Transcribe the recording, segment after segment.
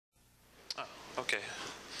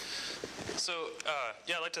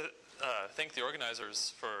Yeah, I'd like to thank the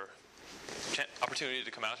organizers for the opportunity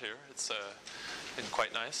to come out here. It's been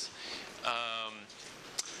quite nice.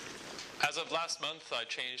 As of last month, I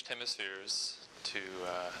changed hemispheres to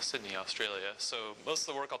Sydney, Australia. So most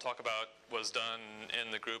of the work I'll talk about was done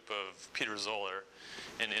in the group of Peter Zoller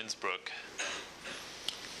in Innsbruck.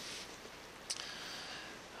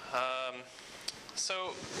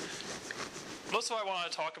 So most of what I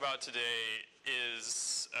want to talk about today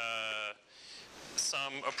is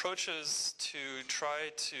some approaches to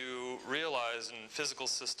try to realize in physical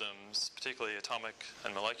systems, particularly atomic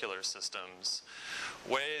and molecular systems,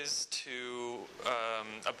 ways to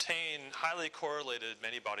obtain highly correlated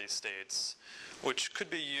many-body states, which could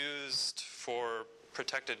be used for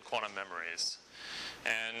protected quantum memories.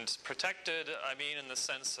 And protected, I mean in the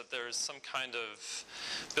sense that there's some kind of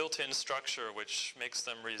built-in structure which makes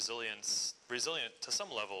them resilient to some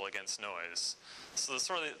level against noise. So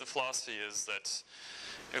the philosophy is that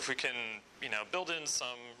if we can, build in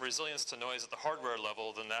some resilience to noise at the hardware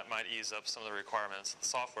level, then that might ease up some of the requirements at the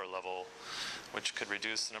software level, which could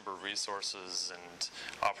reduce the number of resources and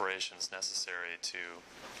operations necessary to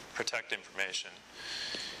protect information.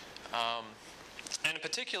 And in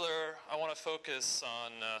particular, I want to focus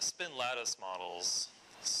on spin lattice models.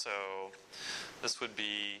 So this would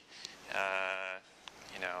be,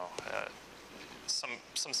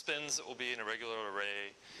 some spins that will be in a regular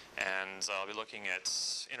array, and I'll be looking at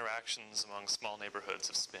interactions among small neighborhoods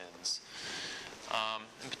of spins.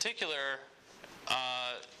 In particular,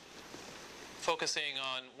 focusing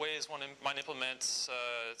on ways one might implement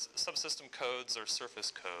subsystem codes or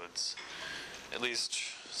surface codes, at least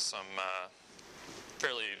some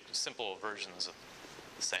fairly simple versions of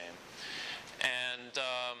the same. And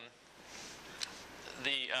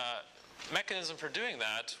the mechanism for doing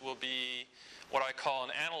that will be what I call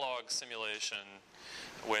an analog simulation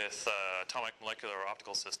with atomic, molecular, or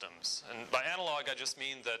optical systems. And by analog, I just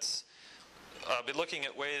mean that I'll be looking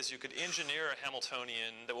at ways you could engineer a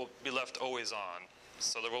Hamiltonian that will be left always on.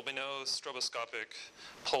 So there will be no stroboscopic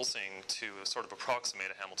pulsing to sort of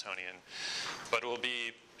approximate a Hamiltonian, but it will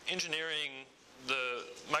be engineering the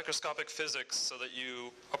microscopic physics so that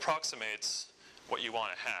you approximate what you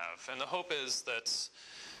want to have. And the hope is that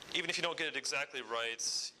even if you don't get it exactly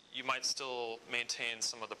right, you might still maintain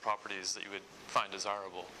some of the properties that you would find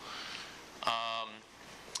desirable.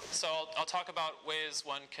 So I'll talk about ways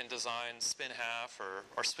one can design spin-half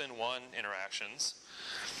or spin-1 interactions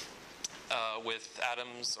with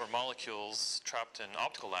atoms or molecules trapped in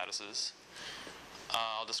optical lattices.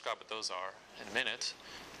 I'll describe what those are in a minute.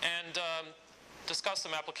 And discuss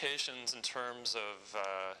some applications in terms of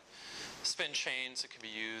spin chains that can be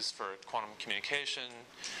used for quantum communication,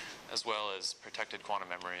 as well as protected quantum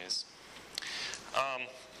memories.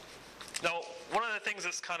 Now, one of the things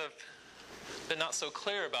that's kind of been not so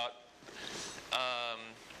clear about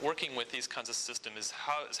working with these kinds of systems is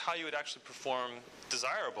how you would actually perform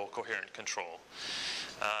desirable coherent control.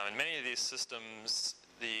 In many of these systems,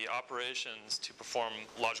 the operations to perform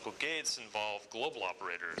logical gates involve global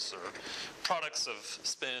operators, or products of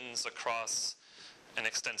spins across an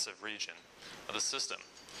extensive region of the system.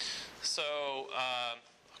 So I'll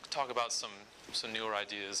talk about some newer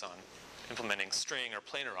ideas on implementing string or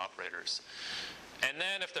planar operators. And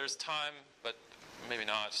then if there's time, but maybe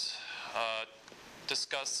not,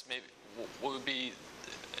 discuss maybe what would be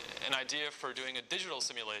an idea for doing a digital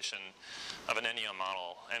simulation of an NEM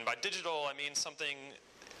model. And by digital, I mean something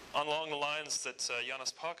along the lines that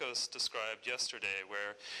Yannis Pakos described yesterday,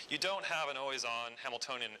 where you don't have an always-on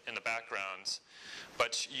Hamiltonian in the background,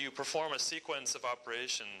 but you perform a sequence of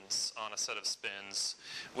operations on a set of spins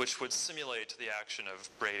which would simulate the action of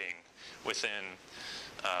braiding within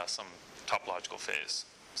some topological phase.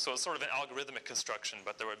 So it's sort of an algorithmic construction,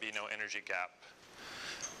 but there would be no energy gap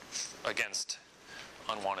against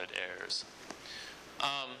unwanted errors.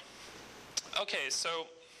 Okay, so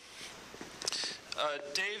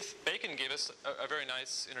Dave Bacon gave us a very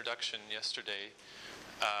nice introduction yesterday,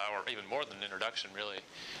 or even more than an introduction, really.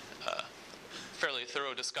 Fairly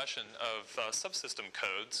thorough discussion of subsystem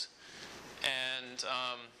codes. And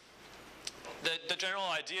the general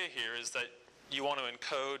idea here is that you want to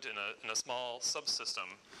encode in a small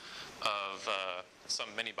subsystem of some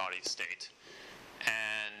many-body state.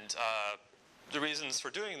 And the reasons for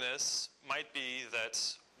doing this might be that,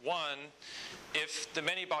 one, if the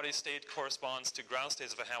many-body state corresponds to ground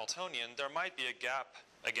states of a Hamiltonian, there might be a gap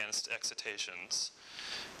against excitations.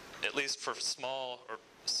 At least for small or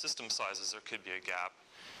system sizes, there could be a gap.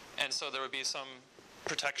 And so there would be some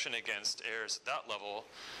protection against errors at that level.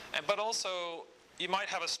 But also, you might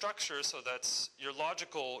have a structure so that your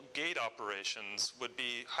logical gate operations would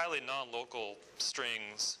be highly non-local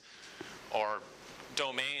strings or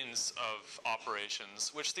domains of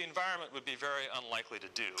operations, which the environment would be very unlikely to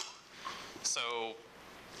do. So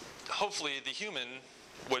hopefully the human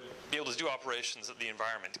would be able to do operations that the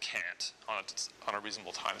environment can't on a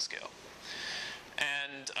reasonable time scale.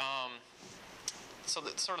 And so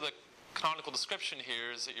that sort of the canonical description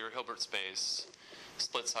here is that your Hilbert space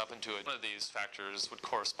splits up into one of these factors would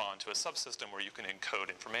correspond to a subsystem where you can encode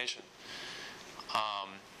information.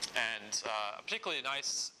 A particularly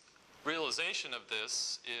nice realization of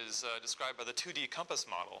this is described by the 2D compass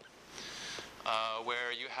model,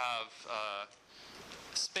 where you have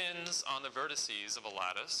spins on the vertices of a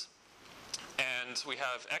lattice, and we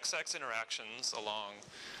have XX interactions along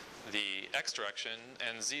the X direction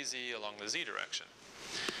and ZZ along the Z direction.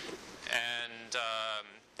 And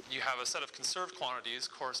you have a set of conserved quantities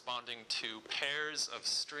corresponding to pairs of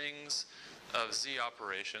strings of Z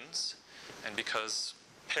operations, and because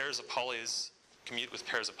pairs of polys commute with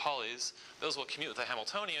pairs of polys, those will commute with the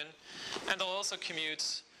Hamiltonian, and they'll also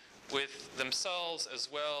commute with themselves as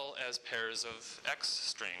well as pairs of X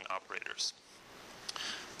string operators.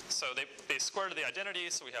 So they square to the identity,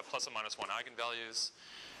 so we have plus or minus 1 eigenvalues,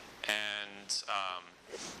 and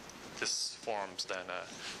this forms then,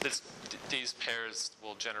 these pairs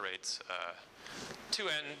will generate, 2n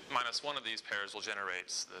minus 1 of these pairs will generate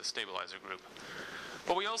the stabilizer group.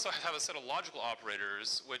 But we also have a set of logical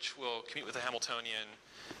operators which will commute with the Hamiltonian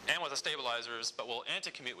and with the stabilizers, but will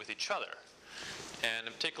anti-commute with each other. And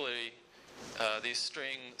particularly, these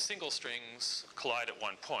single strings collide at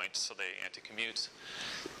one point, so they anti-commute.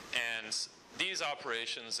 And these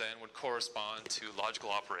operations then would correspond to logical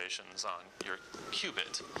operations on your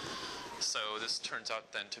qubit. So this turns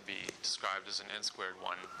out then to be described as an n²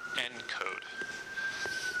 1 encode.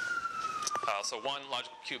 So 1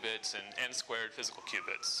 logical qubits and n² physical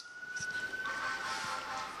qubits.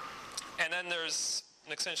 And then there's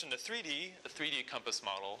an extension to 3D, the 3D compass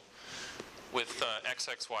model, with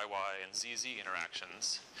XX, YY, and ZZ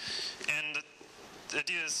interactions. And the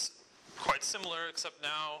idea is quite similar, except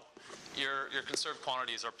now your conserved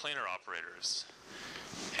quantities are planar operators.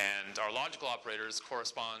 And our logical operators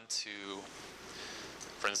correspond to,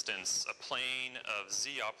 for instance, a plane of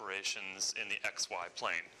Z operations in the XY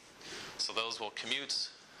plane. So those will commute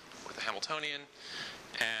with the Hamiltonian,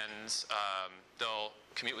 and they'll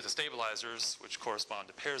commute with the stabilizers, which correspond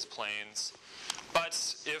to pairs of planes. But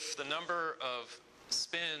if the number of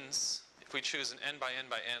spins, if we choose an n by n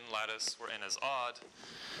by n lattice where n is odd,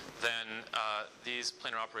 then these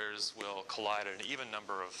planar operators will collide at an even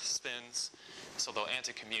number of spins, so they'll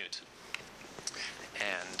anti-commute.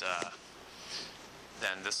 And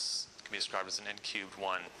then this can be described as an n³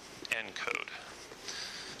 1 encode.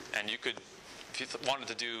 And you could, if you wanted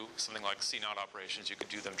to do something like C0 operations, you could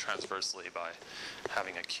do them transversely by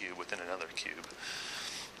having a cube within another cube.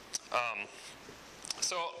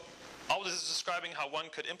 So I was just describing how one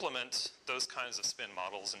could implement those kinds of spin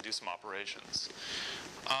models and do some operations.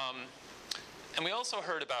 And we also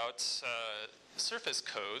heard about surface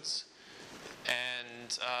codes.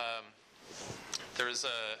 And there's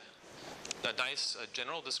a nice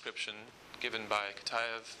general description given by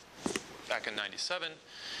Kitaev back in '97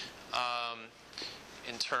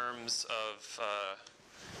 in terms of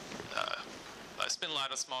a spin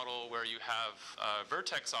lattice model where you have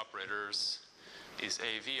vertex operators, these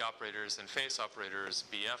AV operators, and face operators,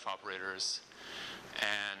 BF operators.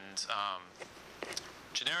 And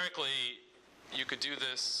generically, you could do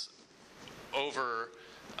this over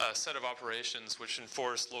a set of operations which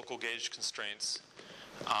enforce local gauge constraints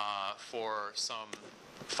for some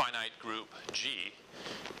finite group G.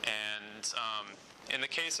 And in the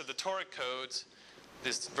case of the toric codes,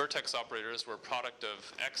 these vertex operators were a product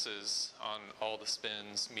of x's on all the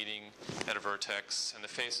spins meeting at a vertex, and the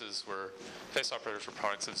face operators were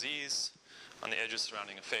products of z's on the edges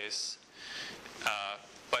surrounding a face.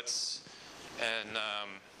 In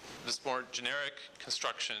this more generic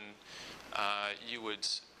construction, you would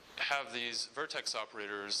have these vertex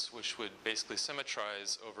operators which would basically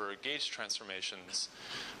symmetrize over gauge transformations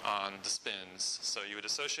on the spins. So you would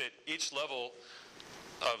associate each level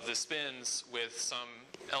of the spins with some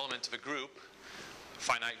element of a group,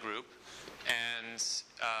 finite group, and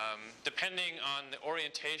depending on the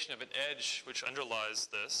orientation of an edge which underlies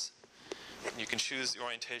this, you can choose the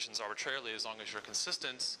orientations arbitrarily as long as you're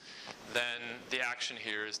consistent, then the action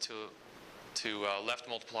here is to left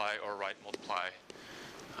multiply or right multiply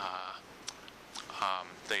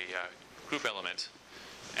the group element.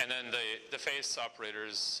 And then the face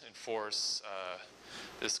operators enforce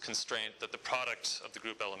this constraint that the product of the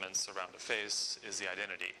group elements around a face is the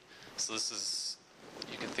identity. So this is,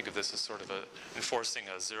 you can think of this as sort of enforcing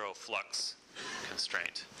a zero flux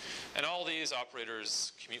constraint. And all these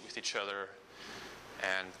operators commute with each other,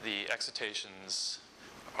 and the excitations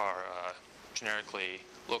are generically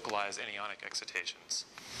localized anionic excitations.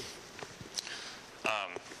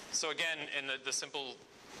 So again, in the simple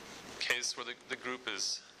case where the group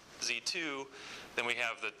is Z2, then we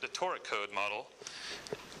have the toric code model.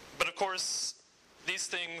 But of course, these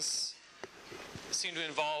things seem to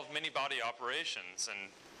involve many body operations,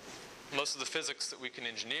 and most of the physics that we can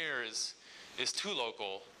engineer is too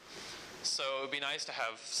local. So it would be nice to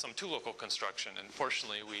have some too local construction, and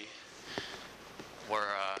fortunately we were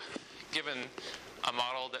given a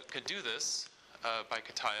model that could do this by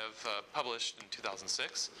Kataev, published in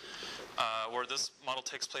 2006, where this model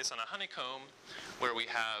takes place on a honeycomb where we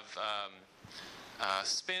have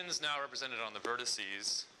spins now represented on the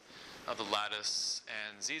vertices of the lattice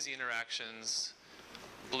and ZZ interactions,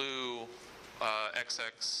 blue,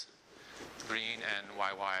 XX, green, and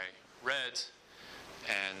YY red.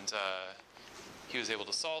 And he was able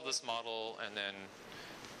to solve this model and then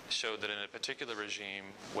showed that in a particular regime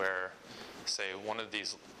where, say, one of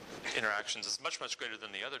these interactions is much, much greater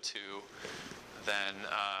than the other two, then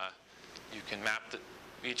you can map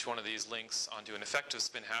each one of these links onto an effective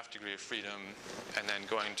spin half degree of freedom, and then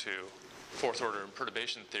going to fourth order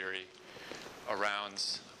perturbation theory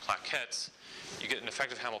around plaquettes, you get an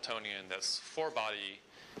effective Hamiltonian that's four-body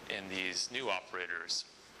in these new operators,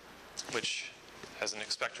 which has an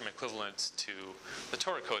spectrum equivalent to the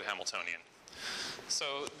toric code Hamiltonian.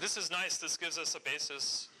 So this is nice. This gives us a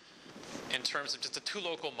basis in terms of just a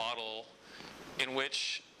two-local model in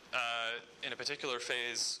which, in a particular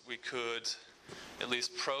phase, we could at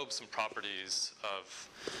least probe some properties of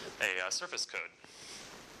a surface code.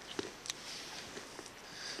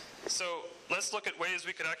 So let's look at ways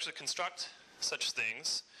we could actually construct such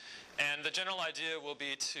things. And the general idea will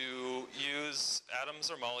be to use atoms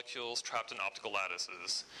or molecules trapped in optical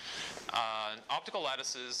lattices. Optical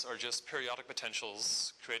lattices are just periodic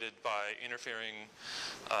potentials created by interfering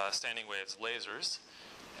standing waves of lasers,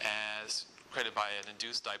 as created by an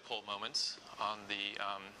induced dipole moment on the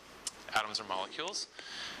atoms or molecules.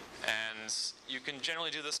 And you can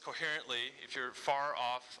generally do this coherently if you're far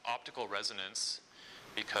off optical resonance,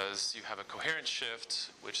 because you have a coherent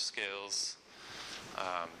shift which scales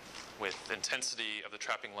with intensity of the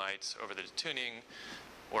trapping light over the detuning,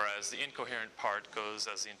 whereas the incoherent part goes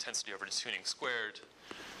as the intensity over detuning squared.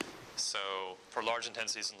 So for large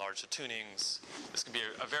intensities and large detunings, this can be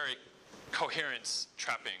a very coherent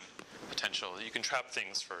trapping potential. You can trap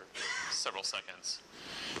things for several seconds.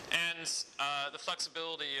 And the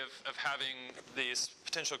flexibility of having these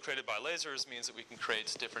potential created by lasers means that we can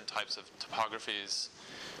create different types of topographies.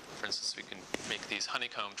 For instance, we can make these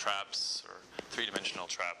honeycomb traps or three-dimensional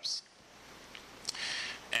traps.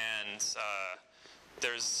 And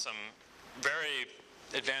there's some very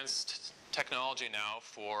advanced technology now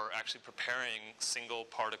for actually preparing single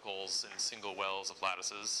particles in single wells of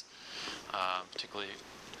lattices, particularly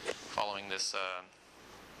following this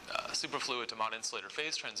superfluid to mono-insulator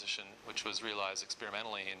phase transition, which was realized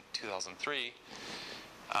experimentally in 2003.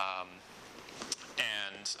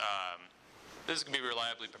 This can be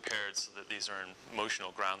reliably prepared so that these are in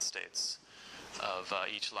motional ground states of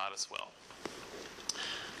each lattice well.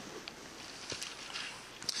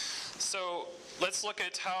 So let's look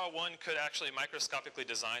at how one could actually microscopically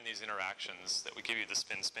design these interactions that would give you the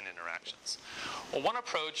spin-spin interactions. Well, one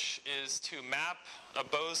approach is to map a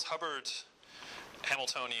Bose-Hubbard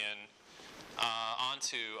Hamiltonian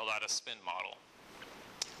onto a lattice spin model.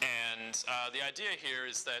 And the idea here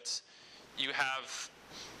is that you have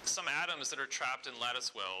some atoms that are trapped in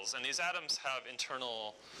lattice wells, and these atoms have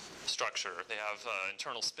internal structure. They have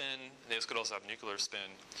internal spin. They could also have nuclear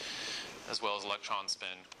spin, as well as electron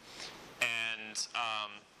spin. And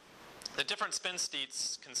the different spin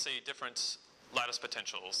states can see different lattice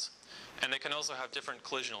potentials, and they can also have different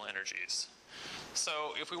collisional energies.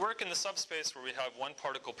 So if we work in the subspace where we have one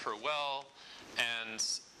particle per well, and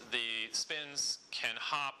the spins can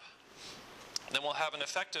hop, then we'll have an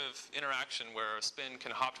effective interaction where a spin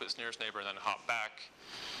can hop to its nearest neighbor and then hop back.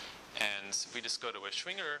 And if we just go to a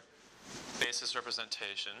Schwinger basis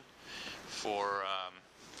representation for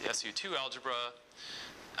the SU2 algebra,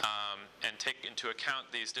 and take into account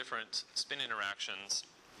these different spin interactions,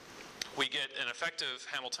 we get an effective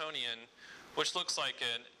Hamiltonian, which looks like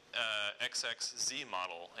an XXZ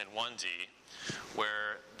model in 1D,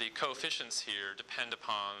 where the coefficients here depend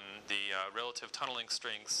upon the relative tunneling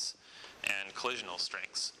strengths and collisional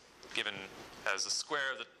strengths, given as the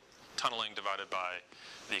square of the tunneling divided by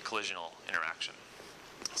the collisional interaction.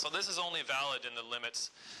 So this is only valid in the limits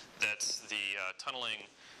that the tunneling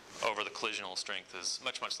over the collisional strength is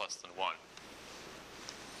much, much less than 1.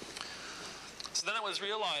 So then it was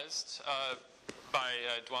realized by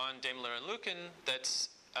Duan, Daimler, and Lukin that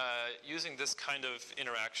using this kind of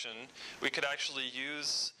interaction, we could actually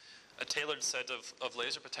use a tailored set of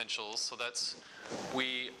laser potentials so that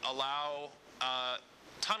we allow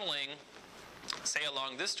tunneling, say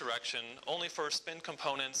along this direction, only for spin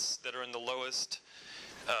components that are in the lowest,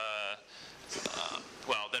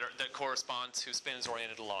 that correspond to spins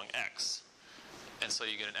oriented along x. And so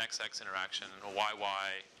you get an x-x interaction and a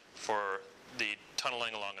y-y for the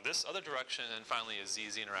tunneling along this other direction, and finally a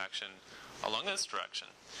z-z interaction along this direction.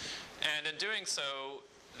 And in doing so,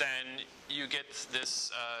 then you get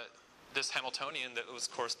this, this Hamiltonian that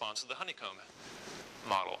corresponds to the honeycomb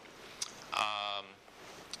model.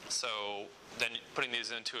 So then putting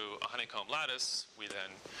these into a honeycomb lattice, we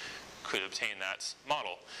then could obtain that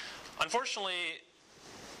model. Unfortunately,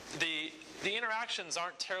 the interactions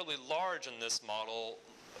aren't terribly large in this model.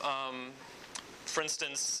 For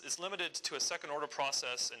instance, it's limited to a second-order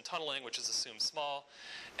process in tunneling, which is assumed small,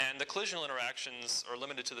 and the collisional interactions are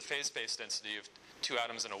limited to the phase space density of 2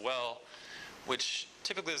 atoms in a well, which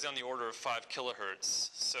typically is on the order of 5 kilohertz.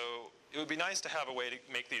 So it would be nice to have a way to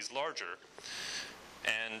make these larger.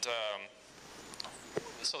 And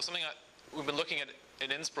so something we've been looking at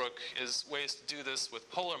in Innsbruck is ways to do this with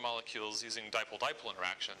polar molecules using dipole-dipole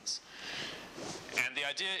interactions. And the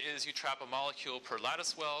idea is you trap a molecule per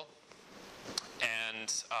lattice well, and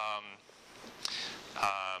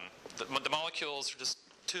the molecules are just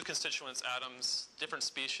 2 constituents atoms, different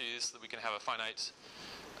species, so that we can have a finite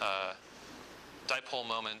dipole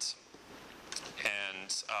moment.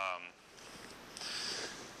 And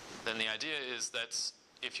then the idea is that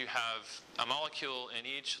if you have a molecule in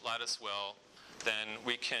each lattice well, then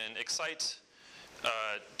we can excite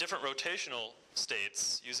different rotational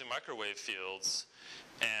states using microwave fields.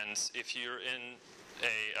 And if you're in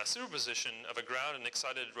a superposition of a ground and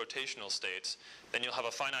excited rotational state, then you'll have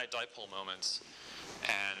a finite dipole moment.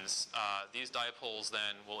 And these dipoles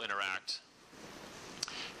then will interact.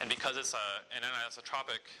 And because it's an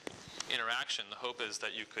anisotropic interaction, the hope is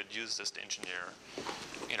that you could use this to engineer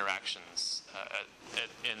interactions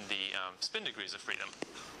in the spin degrees of freedom.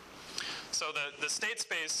 So the state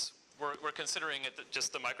space we're considering at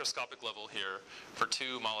just the microscopic level here for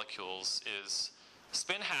 2 molecules is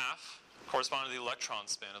spin half, corresponding to the electron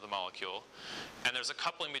spin of the molecule, and there's a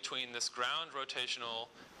coupling between this ground rotational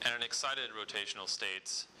and an excited rotational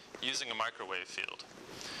state using a microwave field.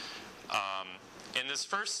 In this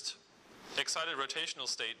first excited rotational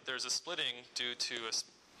state, there's a splitting due to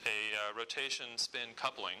a rotation spin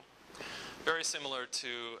coupling, very similar to,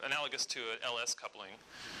 analogous to an LS coupling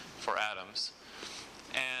for atoms.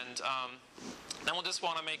 And then we'll just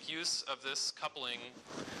want to make use of this coupling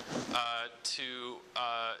to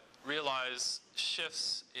realize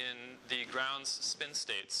shifts in the ground's spin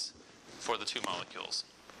states for the 2 molecules.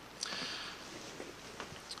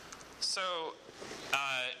 So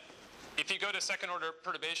if you go to second-order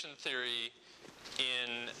perturbation theory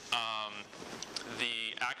in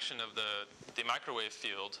the action of the microwave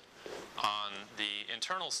field on the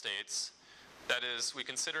internal states, that is, we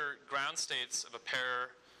consider ground states of a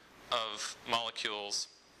pair of molecules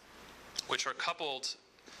which are coupled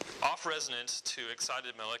off-resonant to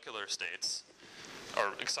excited molecular states,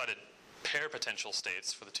 or excited pair potential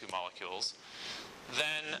states for the 2 molecules,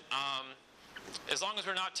 then as long as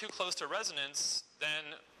we're not too close to resonance,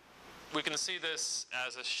 then we can see this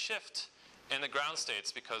as a shift in the ground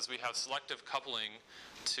states because we have selective coupling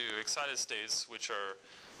to excited states which are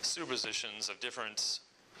superpositions of different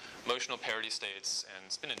motional parity states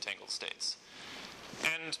and spin entangled states.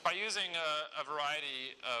 And by using a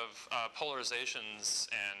variety of polarizations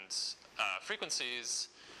and frequencies,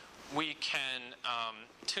 we can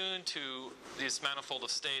tune to these manifold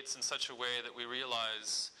of states in such a way that we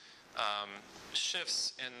realize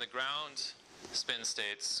shifts in the ground spin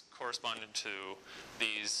states corresponding to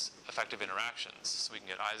these effective interactions. So we can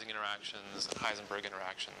get Ising interactions and Heisenberg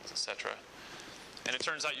interactions, etc. And it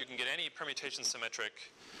turns out you can get any permutation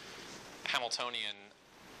symmetric Hamiltonian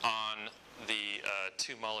on the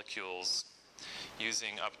 2 molecules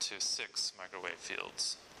using up to 6 microwave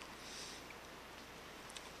fields.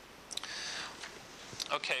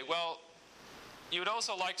 Okay, well, you would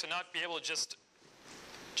also like to not be able to just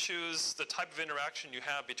choose the type of interaction you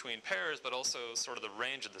have between pairs, but also sort of the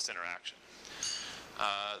range of this interaction.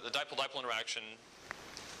 The dipole-dipole interaction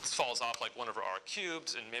falls off like 1 over r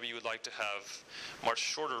cubed, and maybe you would like to have much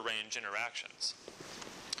shorter range interactions.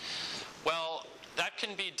 Well, that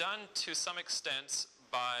can be done to some extent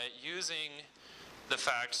by using the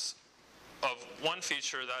fact of one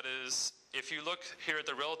feature, that is, if you look here at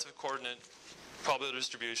the relative coordinate probability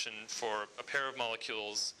distribution for a pair of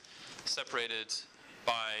molecules separated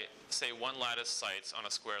by, say, one lattice site on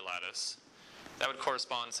a square lattice, that would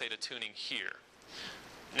correspond, say, to tuning here.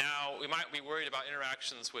 Now, we might be worried about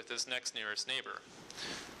interactions with this next nearest neighbor,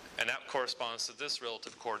 and that corresponds to this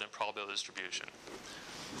relative coordinate probability distribution.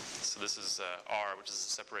 So this is R, which is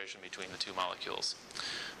the separation between the two molecules.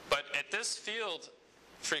 But at this field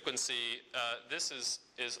frequency, this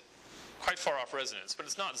is quite far off resonance, but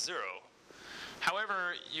it's not zero.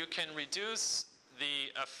 However, you can reduce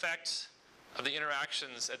the effect of the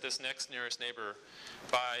interactions at this next nearest neighbor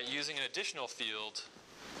by using an additional field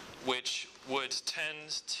which would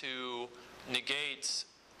tend to negate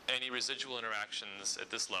any residual interactions at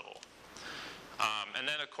this level. And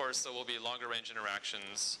then, of course, there will be longer range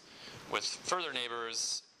interactions with further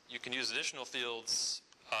neighbors. You can use additional fields.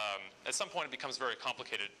 At some point, it becomes very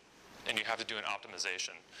complicated, and you have to do an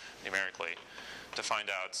optimization numerically to find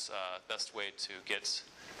out best way to get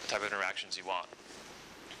the type of interactions you want.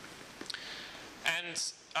 And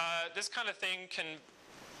this kind of thing can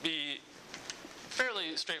be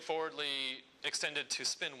fairly straightforwardly extended to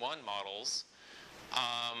spin-1 models.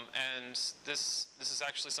 And this is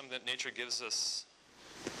actually something that nature gives us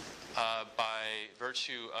by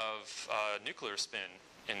virtue of nuclear spin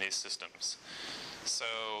in these systems. So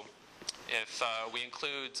if we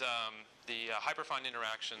include the hyperfine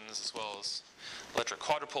interactions as well as electric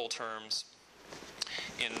quadrupole terms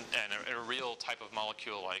in a real type of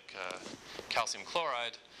molecule like calcium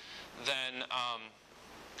chloride, then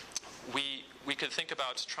we could think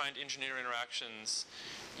about trying to engineer interactions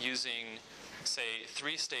using, say,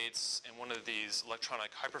 3 states in one of these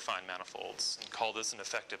electronic hyperfine manifolds and call this an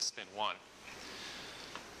effective spin-1.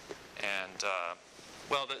 And,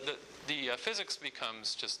 well, the physics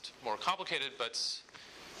becomes just more complicated, but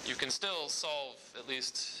you can still solve, at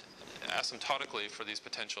least asymptotically, for these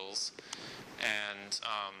potentials. And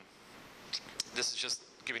this is just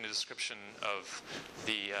giving a description of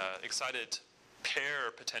the excited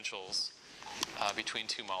pair potentials between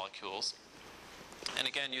 2 molecules. And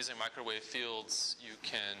again, using microwave fields, you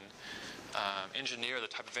can engineer the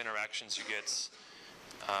type of interactions you get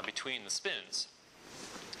between the spins.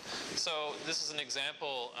 So this is an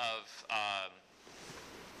example of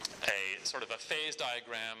a sort of a phase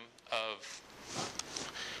diagram of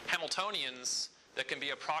Hamiltonians that can be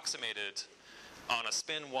approximated on a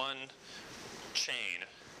spin-1 chain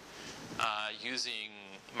using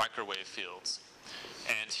microwave fields.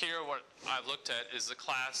 And here what I've looked at is the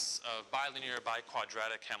class of bilinear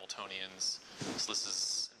biquadratic Hamiltonians. So this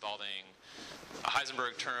is involving a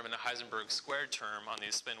Heisenberg term and a Heisenberg squared term on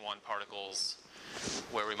these spin-1 particles,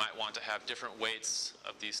 where we might want to have different weights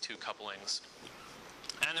of these 2 couplings.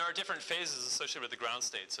 And there are different phases associated with the ground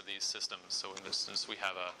states of these systems. So in this instance, we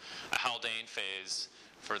have a Haldane phase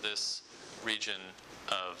for this region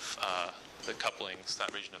of the couplings,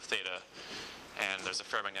 that region of theta. And there's a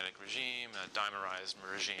ferromagnetic regime, a dimerized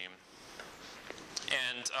regime.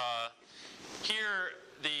 And here,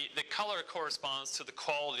 the color corresponds to the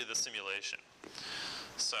quality of the simulation.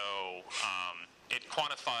 So it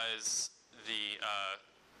quantifies the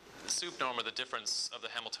soup norm, or the difference of the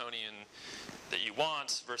Hamiltonian that you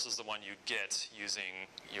want versus the one you get using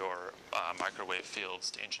your microwave fields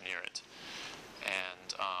to engineer it.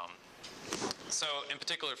 And so in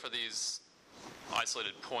particular for these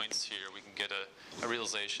isolated points here, we can get a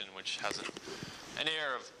realization which has an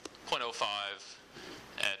error of 0.05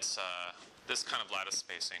 at this kind of lattice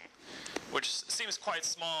spacing, which seems quite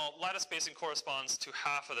small. Lattice spacing corresponds to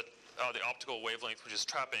half of the optical wavelength, which is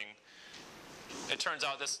trapping. It turns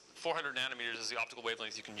out this 400 nanometers is the optical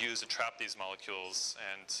wavelength you can use to trap these molecules,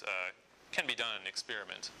 and can be done in an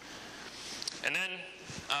experiment. And then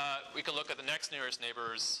we can look at the next nearest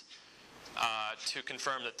neighbors to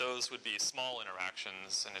confirm that those would be small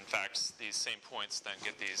interactions, and in fact, these same points then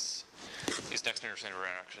get these next nearest neighbor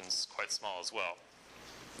interactions quite small as well.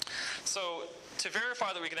 So to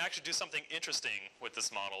verify that we can actually do something interesting with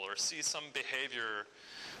this model, or see some behavior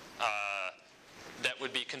that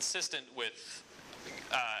would be consistent with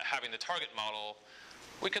having the target model,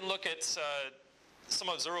 we can look at some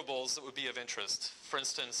observables that would be of interest. For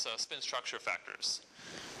instance, spin structure factors.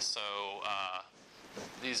 So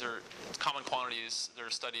these are common quantities that are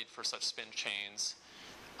studied for such spin chains,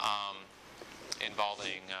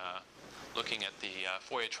 involving looking at the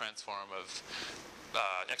Fourier transform of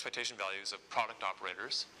expectation values of product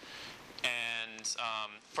operators. And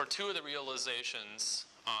for 2 of the realizations,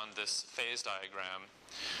 on this phase diagram.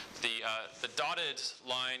 The dotted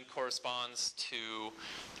line corresponds to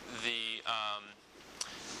the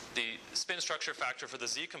spin structure factor for the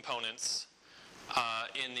Z components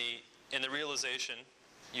in the realization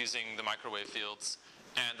using the microwave fields,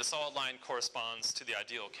 and the solid line corresponds to the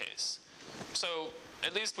ideal case. So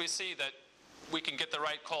at least we see that we can get the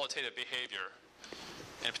right qualitative behavior.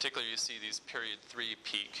 In particular, you see these period 3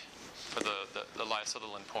 peak for the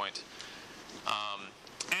Lie-Sutherland point.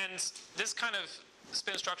 And this kind of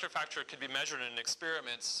spin structure factor could be measured in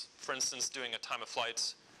experiments, for instance, doing a time of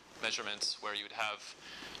flight measurement where you would have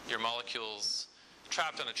your molecules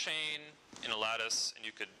trapped on a chain in a lattice, and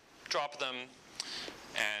you could drop them,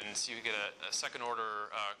 and you could get a second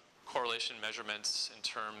order correlation measurements in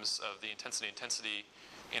terms of the intensity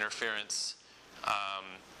interference,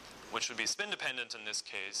 which would be spin dependent in this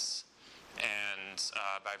case, and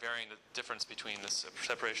by varying the difference between the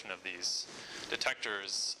separation of these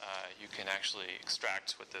detectors, you can actually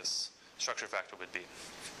extract what this structure factor would be.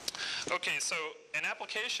 Okay, so an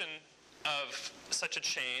application of such a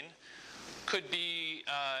chain could be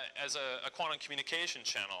as a quantum communication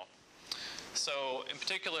channel. So in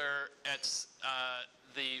particular, at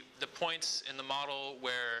the points in the model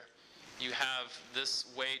where you have this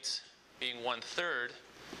weight being 1/3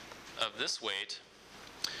 of this weight,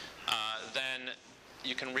 then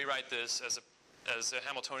you can rewrite this as a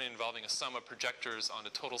Hamiltonian involving a sum of projectors on the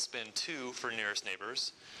total spin 2 for nearest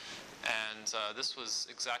neighbors. And this was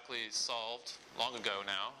exactly solved long ago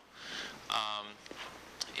now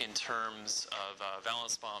in terms of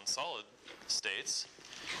valence bond solid states,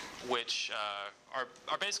 which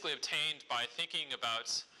are basically obtained by thinking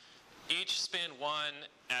about each spin 1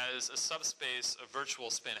 as a subspace of virtual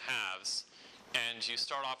spin halves. And you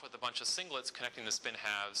start off with a bunch of singlets connecting the spin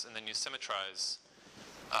halves, and then you symmetrize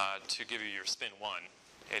to give you your spin 1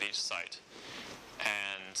 at each site.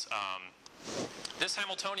 And this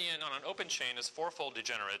Hamiltonian on an open chain is 4-fold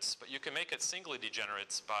degenerates, but you can make it singly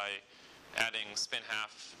degenerates by adding spin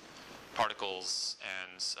half particles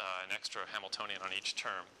and an extra Hamiltonian on each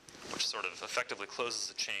term, which sort of effectively closes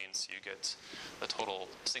the chain so you get the total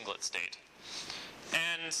singlet state.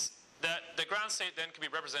 And the ground state then can be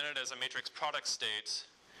represented as a matrix product state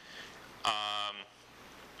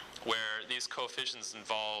where these coefficients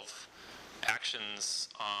involve actions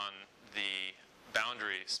on the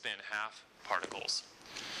boundary spin half particles.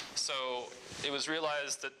 So it was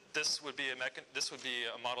realized that this would be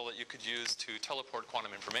a model that you could use to teleport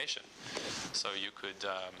quantum information. So you could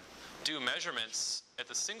do measurements at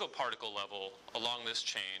the single particle level along this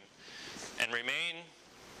chain and remain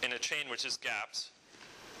in a chain which is gapped.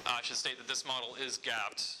 I should state that this model is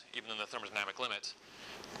gapped, even in the thermodynamic limit.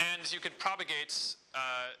 And you could propagate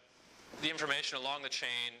the information along the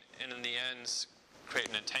chain and in the end create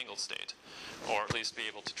an entangled state, or at least be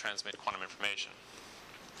able to transmit quantum information.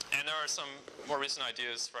 And there are some more recent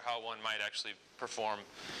ideas for how one might actually perform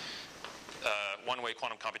one-way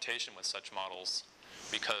quantum computation with such models,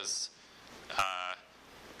 because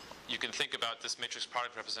you can think about this matrix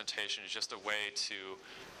product representation as just a way to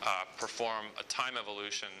perform a time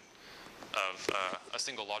evolution of a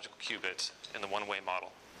single logical qubit in the one-way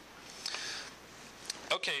model.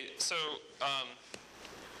 Okay, so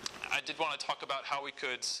I did want to talk about how we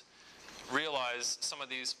could realize some of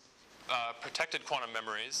these protected quantum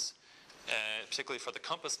memories, particularly for the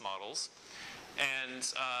compass models.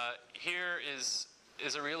 And here is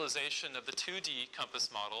a realization of the 2D compass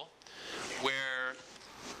model, where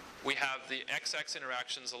we have the XX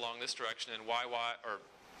interactions along this direction and YY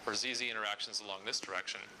or ZZ interactions along this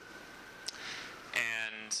direction.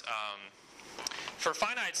 And for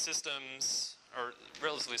finite systems, or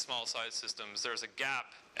relatively small size systems, there's a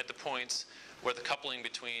gap at the points where the coupling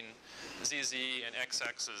between ZZ and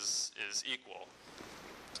XX is equal.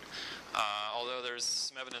 Although there's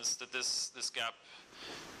some evidence that this gap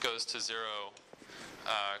goes to 0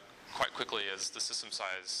 quite quickly as the system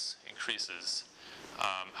size increases.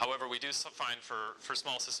 However, we do find for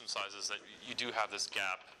small system sizes that you do have this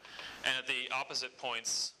gap. And at the opposite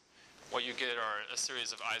points, what you get are a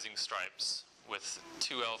series of Ising stripes with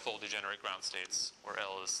 2 L-fold degenerate ground states, where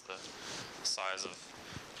L is the size of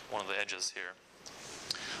one of the edges here.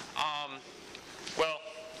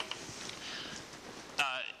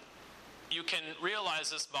 You can realize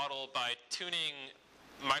this model by tuning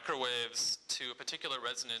microwaves to a particular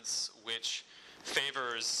resonance which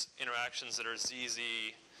favors interactions that are ZZ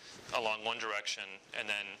along one direction, and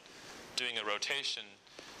then doing a rotation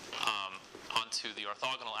onto the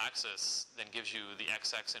orthogonal axis then gives you the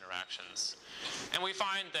XX interactions. And we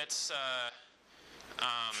find that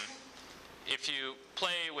if you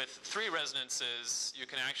play with 3 resonances, you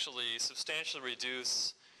can actually substantially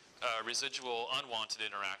reduce residual unwanted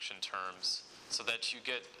interaction terms so that you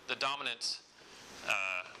get the dominant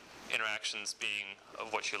interactions being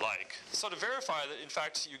of what you like. So to verify that, in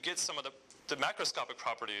fact, you get some of the macroscopic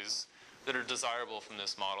properties that are desirable from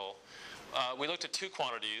this model, we looked at 2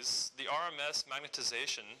 quantities, the RMS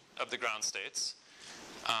magnetization of the ground states.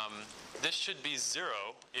 This should be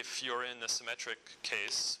 0 if you're in the symmetric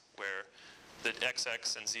case where the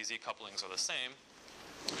XX and ZZ couplings are the same.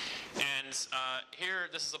 And here,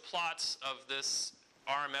 this is a plot of this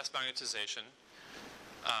RMS magnetization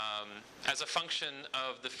as a function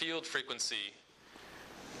of the field frequency.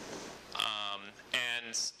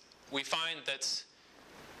 And we find that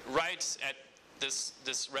right at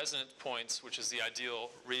this resonant point, which is the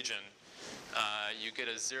ideal region, you get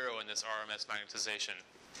a 0 in this RMS magnetization.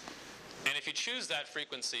 And if you choose that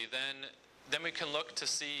frequency, then we can look to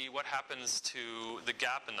see what happens to the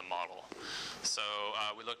gap in the model. So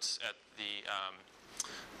we looked at the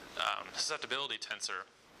susceptibility tensor.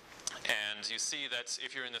 And you see that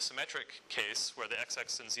if you're in the symmetric case, where the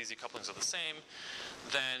XX and ZZ couplings are the same,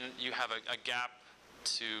 then you have a gap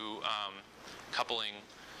to coupling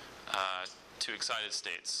to excited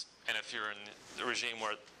states. And if you're in the regime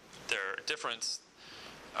where they're different,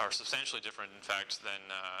 or substantially different, in fact,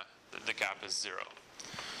 then the gap is 0.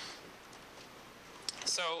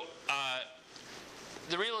 So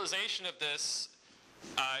the realization of this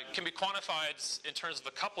can be quantified in terms of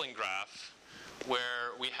a coupling graph,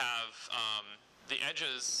 where we have the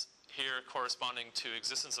edges here corresponding to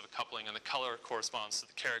existence of a coupling, and the color corresponds to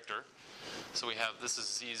the character. So we have, this is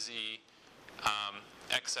ZZ,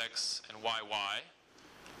 XX, and YY.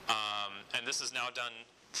 And this is now done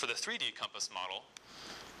for the 3D compass model.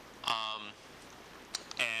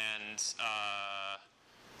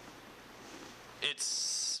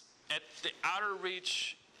 It's at the outer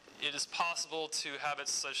reach, it is possible to have it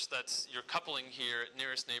such that your coupling here at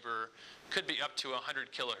nearest neighbor could be up to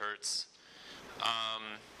 100 kilohertz.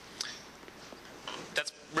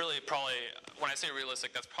 That's really probably, when I say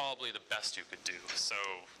realistic, that's probably the best you could do. So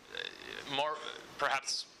more,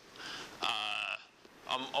 perhaps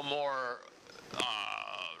a more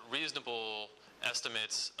reasonable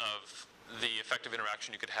estimate of the effective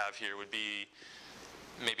interaction you could have here would be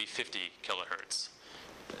maybe 50 kilohertz,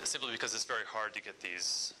 simply because it's very hard to get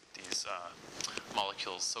these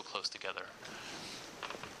molecules so close together.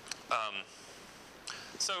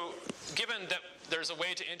 So given that there's a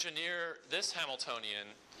way to engineer this Hamiltonian,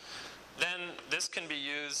 then this can be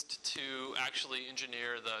used to actually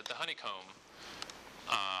engineer the honeycomb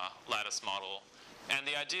lattice model. And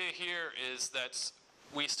the idea here is that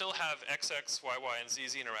we still have XX, YY, and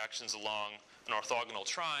ZZ interactions along an orthogonal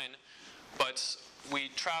trine, but we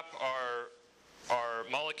trap our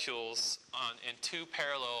molecules in 2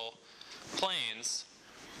 parallel planes.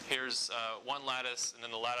 Here's one lattice, and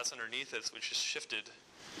then the lattice underneath it, which is shifted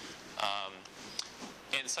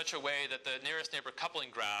in such a way that the nearest neighbor coupling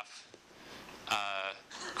graph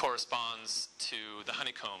corresponds to the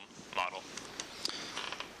honeycomb model.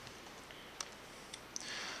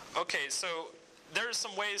 Okay, so there's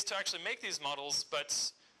some ways to actually make these models,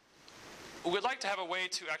 but we'd like to have a way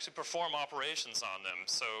to actually perform operations on them.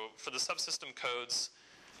 So for the subsystem codes,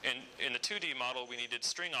 in the 2D model, we needed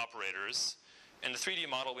string operators. In the 3D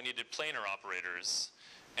model, we needed planar operators.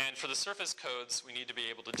 And for the surface codes, we need to be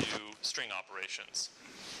able to do string operations.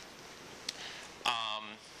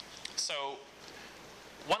 So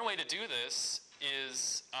one way to do this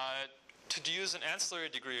is to use an ancillary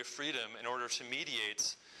degree of freedom in order to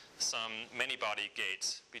mediate some many-body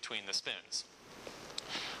gate between the spins.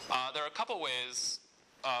 There are a couple ways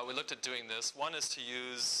we looked at doing this. One is to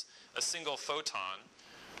use a single photon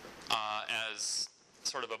as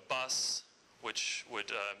sort of a bus which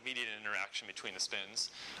would mediate an interaction between the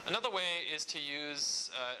spins. Another way is to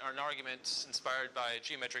use an argument inspired by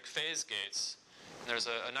geometric phase gates. And there's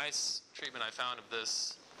a nice treatment I found of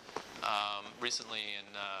this recently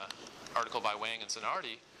in an article by Wang and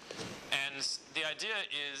Zanardi. And the idea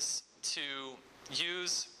is to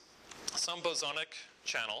use some bosonic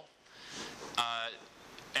channel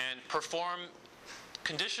and perform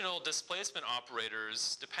conditional displacement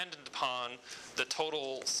operators dependent upon the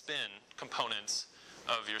total spin components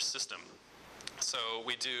of your system. So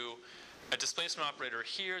we do a displacement operator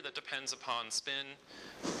here that depends upon spin,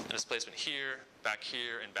 a displacement here,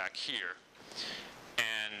 and back here.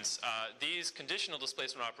 And these conditional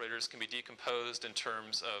displacement operators can be decomposed in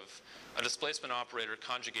terms of a displacement operator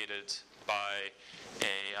conjugated by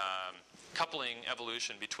a coupling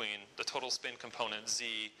evolution between the total spin component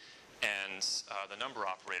Z and the number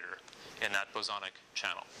operator in that bosonic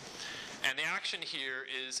channel. And the action here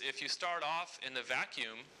is if you start off in the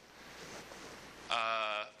vacuum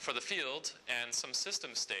for the field and some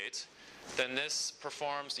system state, then this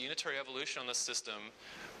performs the unitary evolution on the system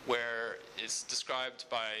where it's described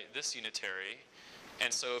by this unitary.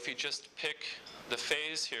 And so if you just pick the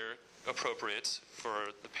phase here appropriate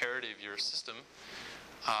for the parity of your system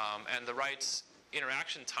and the right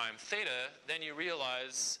interaction time theta, then you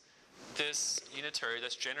realize this unitary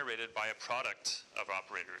that's generated by a product of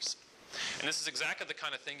operators. And this is exactly the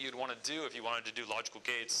kind of thing you'd want to do if you wanted to do logical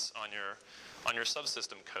gates on your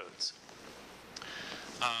subsystem codes.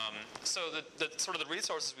 So the sort of the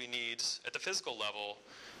resources we need at the physical level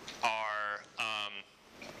are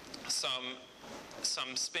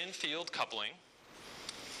some spin field coupling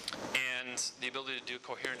and the ability to do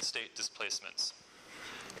coherent state displacements.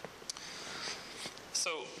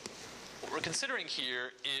 So what we're considering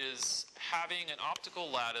here is having an optical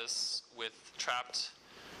lattice with trapped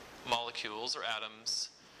molecules or atoms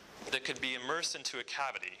that could be immersed into a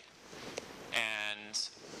cavity. And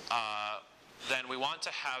then we want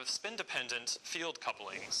to have spin-dependent field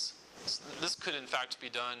couplings. So this could, in fact, be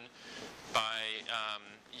done by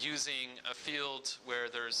using a field where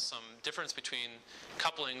there's some difference between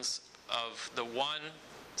couplings of the one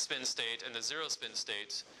spin state and the zero spin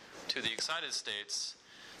state to the excited states,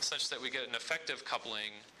 such that we get an effective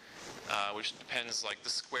coupling, which depends like the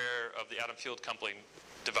square of the atom field coupling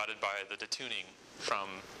divided by the detuning from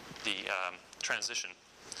the transition.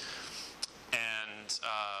 And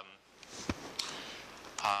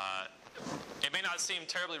it may not seem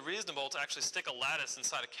terribly reasonable to actually stick a lattice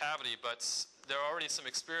inside a cavity, but there are already some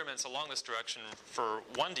experiments along this direction for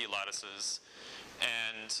 1D lattices.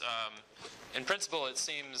 And in principle, it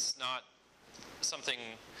seems not something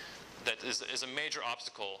that is a major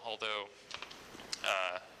obstacle, although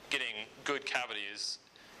getting good cavities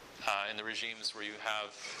in the regimes where you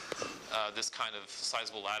have this kind of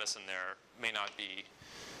sizable lattice in there may not be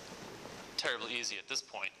terribly easy at this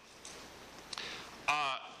point.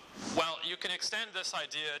 Well, you can extend this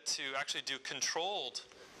idea to actually do controlled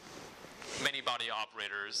many-body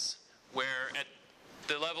operators, where at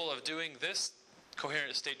the level of doing this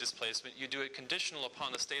coherent state displacement, you do it conditional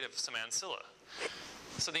upon the state of some ancilla.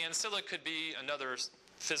 So the ancilla could be another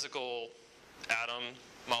physical atom,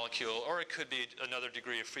 molecule, or it could be another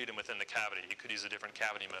degree of freedom within the cavity. You could use a different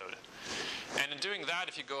cavity mode. And in doing that,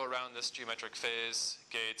 if you go around this geometric phase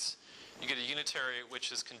gates, you get a unitary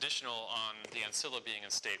which is conditional on the ancilla being in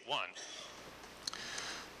state 1.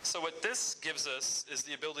 So what this gives us is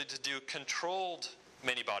the ability to do controlled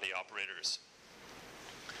many-body operators.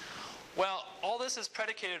 Well, all this is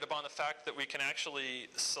predicated upon the fact that we can actually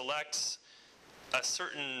select a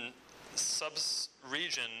certain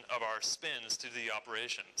sub-region of our spins to do the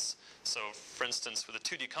operations. So for instance, with a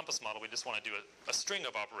 2D compass model, we just want to do a string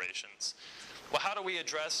of operations. Well, how do we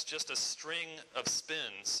address just a string of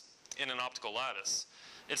spins in an optical lattice?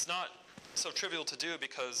 It's not so trivial to do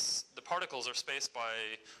because the particles are spaced by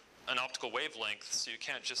an optical wavelength, so you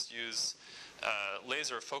can't just use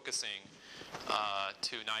laser focusing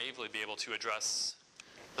to naively be able to address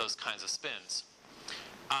those kinds of spins.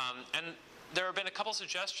 And there have been a couple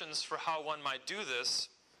suggestions for how one might do this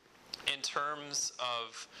in terms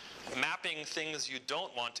of mapping things you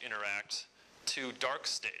don't want to interact to dark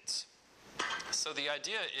states. So the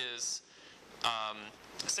idea is,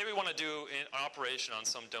 say we want to do an operation on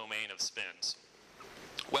some domain of spins.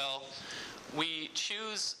 Well, we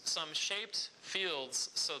choose some shaped fields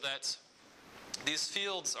so that these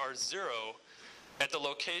fields are zero at the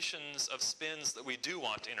locations of spins that we do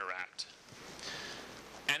want to interact.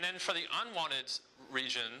 And then for the unwanted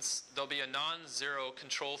regions, there'll be a non-zero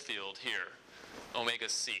control field here, omega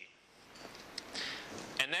c.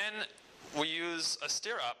 And then we use a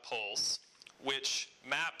stirrup pulse, which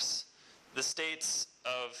maps the states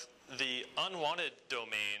of the unwanted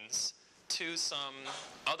domains to some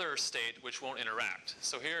other state which won't interact.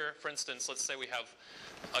 So here, for instance, let's say we have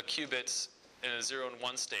a qubit in a 0 and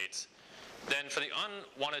 1 state. Then for the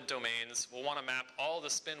unwanted domains, we'll want to map all the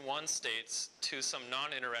spin 1 states to some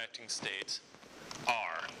non-interacting state,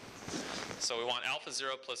 R. So we want alpha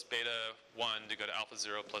 0 plus beta 1 to go to alpha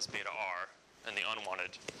 0 plus beta R in the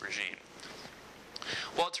unwanted regime.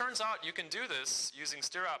 Well, it turns out you can do this using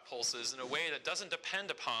stirrup pulses in a way that doesn't depend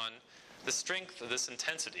upon the strength of this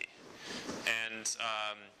intensity. And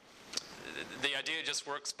the idea just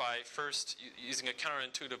works by first using a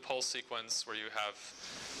counterintuitive pulse sequence where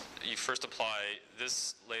you first apply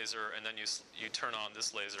this laser and then you turn on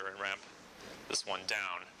this laser and ramp this one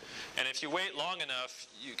down. And if you wait long enough,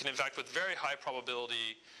 you can in fact with very high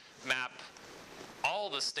probability map all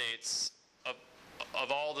the states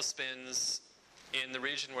of all the spins in the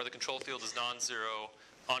region where the control field is non-zero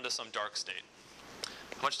onto some dark state.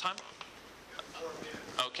 How much time?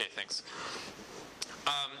 Okay, thanks.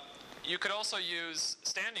 You could also use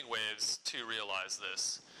standing waves to realize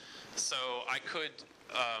this. So I could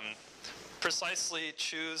precisely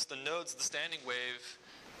choose the nodes of the standing wave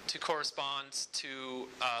to correspond to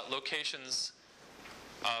locations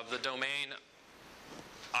of the domain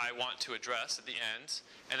I want to address at the end,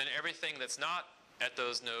 and then everything that's not at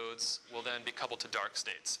those nodes will then be coupled to dark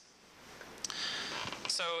states.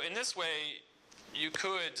 So in this way, you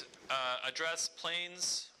could address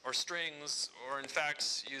planes or strings, or in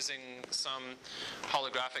fact, using some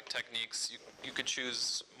holographic techniques, you could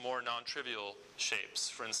choose more non-trivial shapes,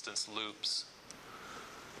 for instance, loops.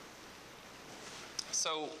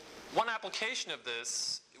 So one application of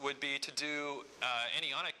this would be to do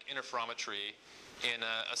anionic interferometry in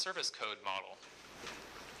a surface code model.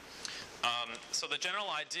 So the general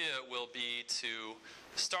idea will be to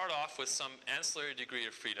start off with some ancillary degree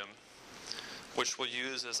of freedom, which we'll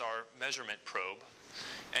use as our measurement probe,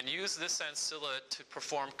 and use this ancilla to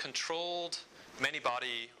perform controlled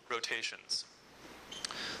many-body rotations.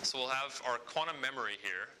 So we'll have our quantum memory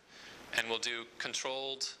here, and we'll do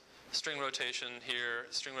controlled string rotation here,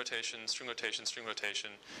 string rotation, string rotation, string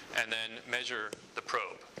rotation, and then measure the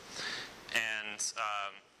probe. And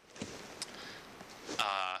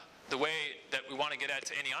the way that we want to get at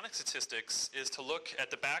to anionic statistics is to look at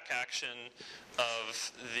the back action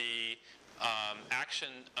of the action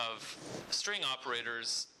of string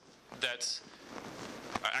operators that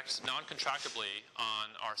act non-contractably on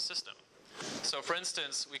our system. So for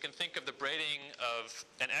instance, we can think of the braiding of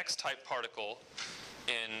an X-type particle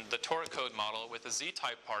in the toric code model with a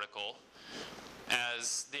Z-type particle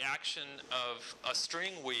as the action of a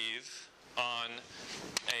string weave on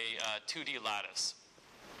a 2D lattice.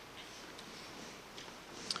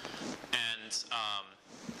 And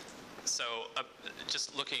so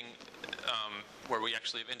just looking where we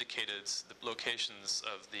actually have indicated the locations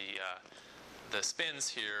of the spins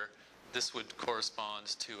here, this would correspond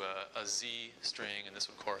to a Z string, and this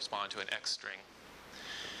would correspond to an X string.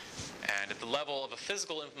 And at the level of a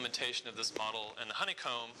physical implementation of this model in the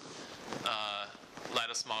honeycomb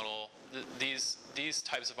lattice model, these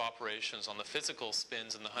types of operations on the physical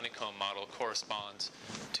spins in the honeycomb model correspond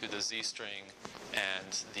to the Z string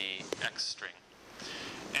and the X string.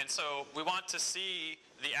 And so we want to see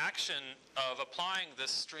the action of applying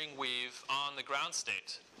this string weave on the ground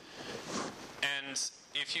state. And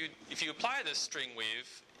if you apply this string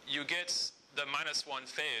weave, you get the -1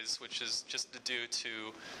 phase, which is just due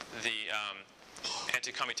to the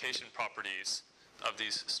anti-commutation properties of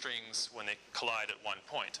these strings when they collide at one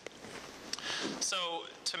point. So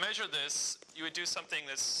to measure this, you would do something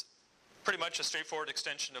that's pretty much a straightforward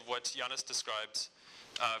extension of what Yannis described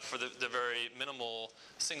for the very minimal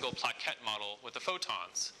single plaquette model with the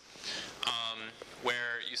photons,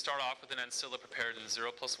 where you start off with an ancilla prepared in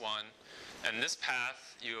 0 + 1, and in this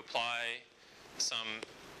path you apply some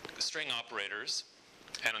string operators,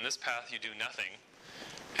 and on this path you do nothing,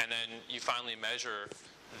 and then you finally measure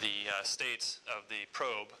the state of the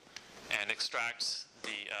probe and extract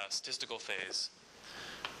the statistical phase.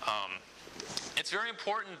 It's very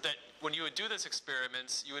important that when you would do this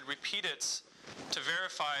experiment, you would repeat it to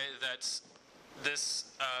verify that this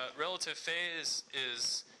relative phase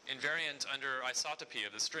is invariant under isotopy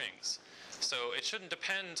of the strings. So it shouldn't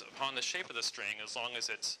depend upon the shape of the string as long as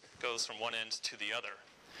it goes from one end to the other.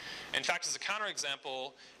 In fact, as a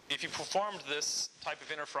counterexample, if you performed this type of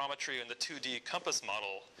interferometry in the 2D compass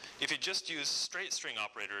model, if you just used straight string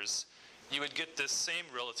operators, you would get this same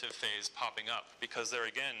relative phase popping up, because there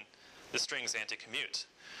again, the strings anti-commute.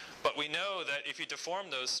 But we know that if you deform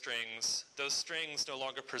those strings no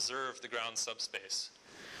longer preserve the ground subspace,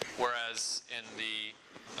 whereas in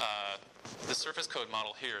the surface code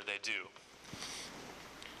model here, they do.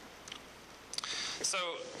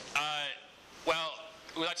 So, well,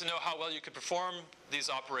 we'd like to know how well you could perform these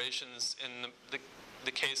operations in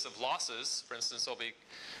the case of losses. For instance, there'll be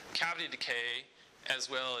cavity decay as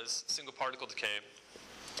well as single particle decay.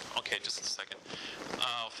 Okay, just a second.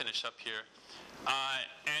 I'll finish up here.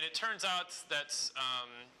 And it turns out that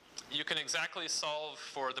you can exactly solve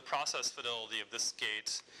for the process fidelity of this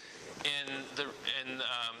gate in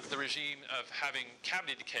the regime of having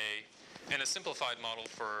cavity decay and a simplified model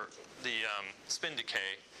for the spin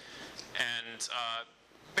decay. And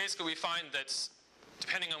basically we find that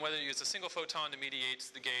depending on whether you use a single photon to mediate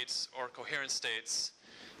the gates or coherent states,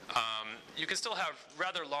 you can still have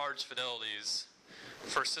rather large fidelities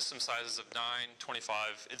for system sizes of 9,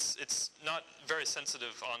 25. It's not very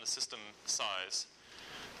sensitive on the system size.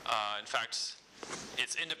 In fact,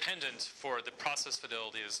 it's independent for the process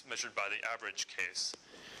fidelity as measured by the average case.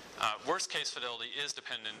 Worst case fidelity is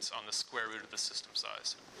dependent on the square root of the system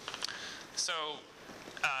size. So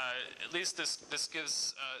at least this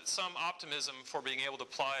gives some optimism for being able to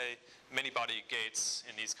apply many-body gates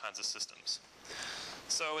in these kinds of systems.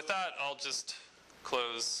 So with that, I'll just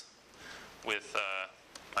close with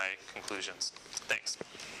my conclusions. Thanks.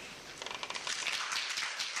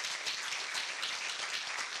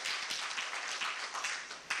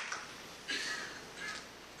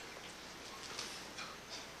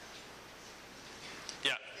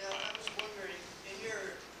 Yeah. Yeah, I was wondering,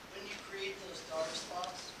 when you create those dark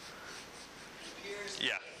spots, it appears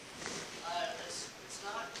Yeah. it's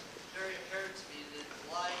not very apparent to me that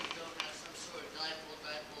why you don't have some sort of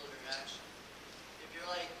dipole-dipole interaction. If you're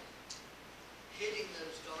like hitting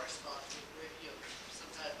those dark spots with some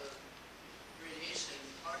type of radiation,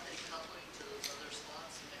 aren't they coupling to those other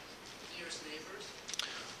spots nearest neighbors?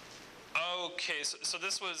 Okay, so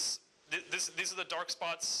these are the dark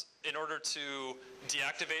spots in order to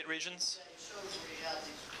deactivate regions? Yeah, you showed where you have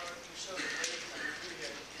these, you showed a wave coming through here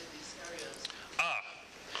to get these areas. Ah.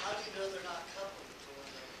 How do you know they're not coupled to one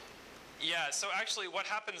another? Yeah, so actually what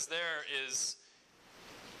happens there is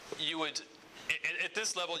you would, at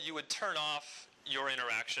this level, you would turn off your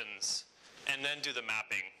interactions and then do the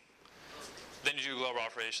mapping. Then you do global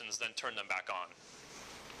operations, then turn them back on.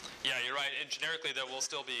 Yeah, you're right. And generically, there will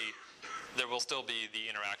still be the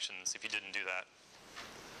interactions if you didn't do that.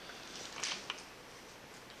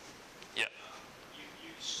 Yeah.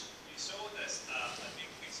 You showed us a big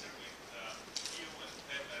picture with Q and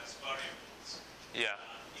P as variables. Yeah.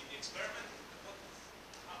 In the experiment,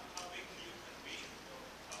 how big Q can be, or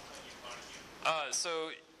how can you vary U?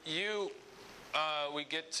 So U, we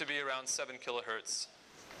get to be around 7 kilohertz.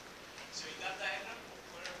 So in that diagram,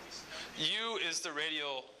 where are we standing? U is the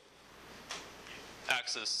radial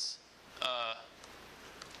axis. It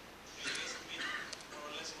is to be more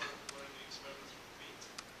or less where the experiments would be.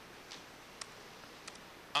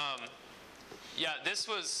 Yeah, this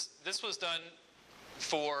was done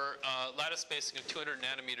for lattice spacing of 200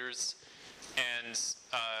 nanometers, and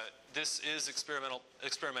this is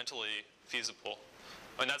experimentally feasible.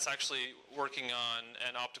 And that's actually working on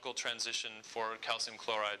an optical transition for calcium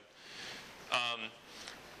chloride.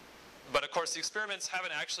 But of course, the experiments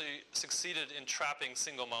haven't actually succeeded in trapping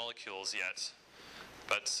single molecules yet.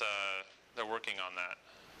 But they're working on that.